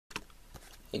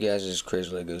Hey guys, this is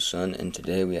Crazy Lego Son, and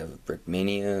today we have a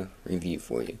Brickmania review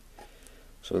for you.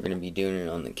 So we're going to be doing it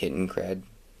on the Kettenkrad.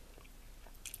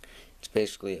 It's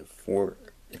basically a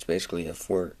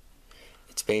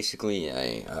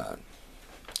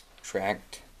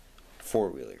tracked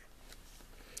four-wheeler.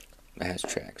 It has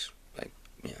tracks, a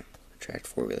tracked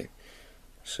four-wheeler.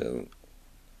 So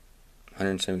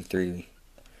 173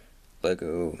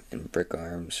 Lego and brick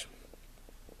arms.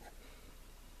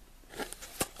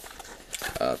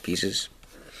 Pieces.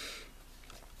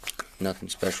 Nothing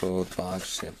special with the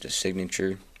box except the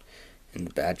signature and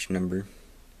the batch number.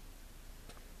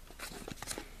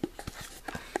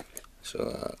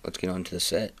 So let's get on to the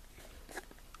set.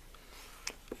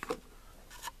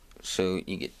 So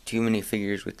you get 2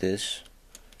 minifigures with this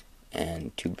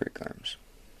and 2 brick arms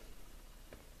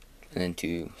and then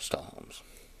 2 stall homes.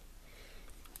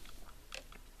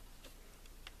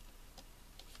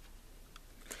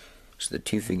 So the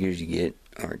 2 figures you get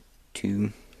are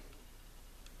two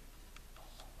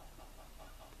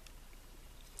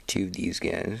of these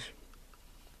guys,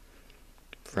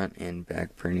 front and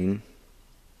back printing,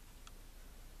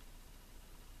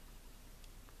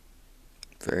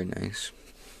 very nice.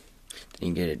 Then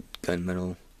you get a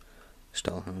gunmetal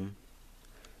stall home,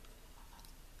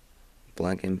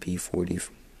 black MP40,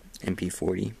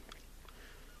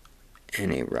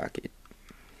 and a rocket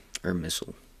or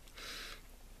missile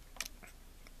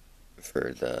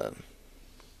for the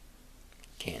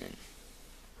cannon.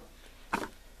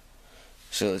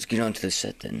 So let's get on to the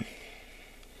set then.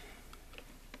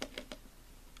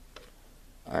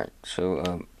 Alright,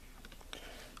 so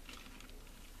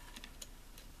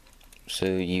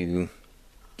you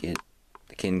get,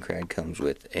 the Kettenkrad comes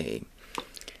with a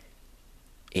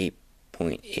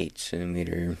 8.8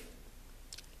 centimeter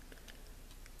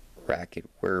racket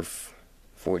Werf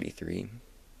 43.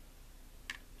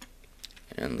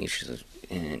 And unleashes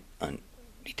and it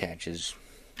detaches.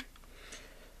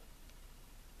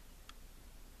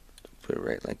 Put it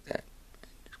right like that.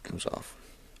 It comes off.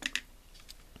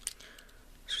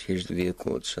 So here's the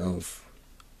vehicle itself.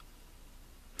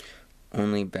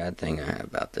 Only bad thing I have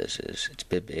about this is it's a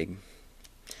bit big,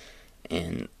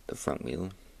 and the front wheel,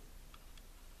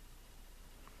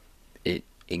 it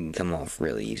can come off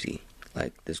really easy.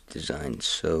 Like, this design's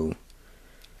so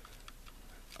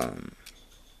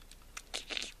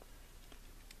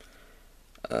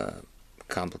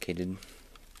complicated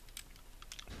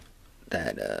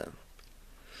that the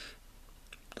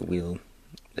wheel,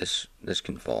 this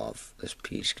can fall off. This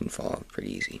piece can fall off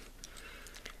pretty easy.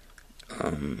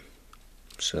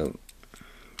 So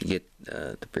you get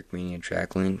the Brickmania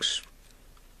track links,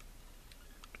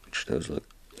 which those look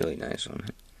really nice on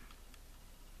it.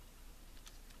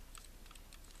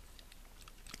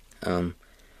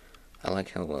 I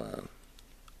like how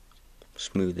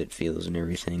smooth it feels and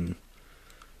everything.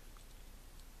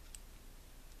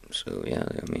 So yeah,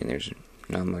 I mean, there's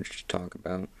not much to talk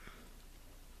about.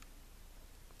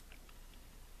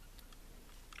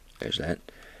 There's that.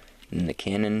 And the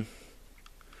cannon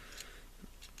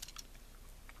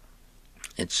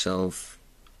itself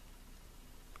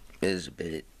is a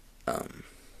bit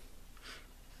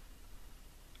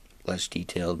less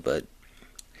detailed, but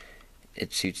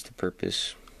it suits the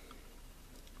purpose.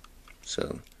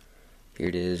 So here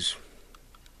it is.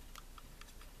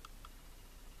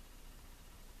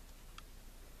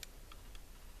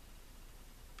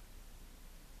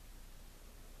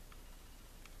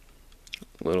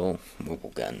 Little mobile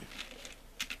gun.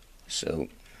 So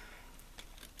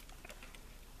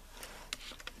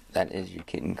that is your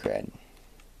Kettenkrad.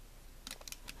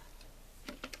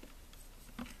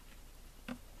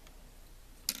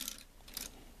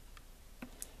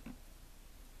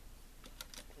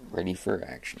 Ready for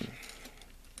action.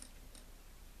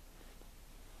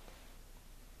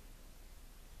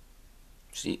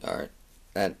 See, alright,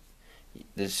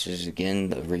 this is again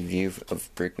the review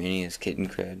of Brickmania's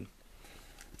Kettenkrad.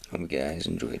 Hope you guys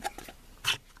enjoyed.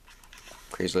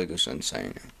 Crazy Lego Son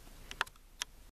signing out.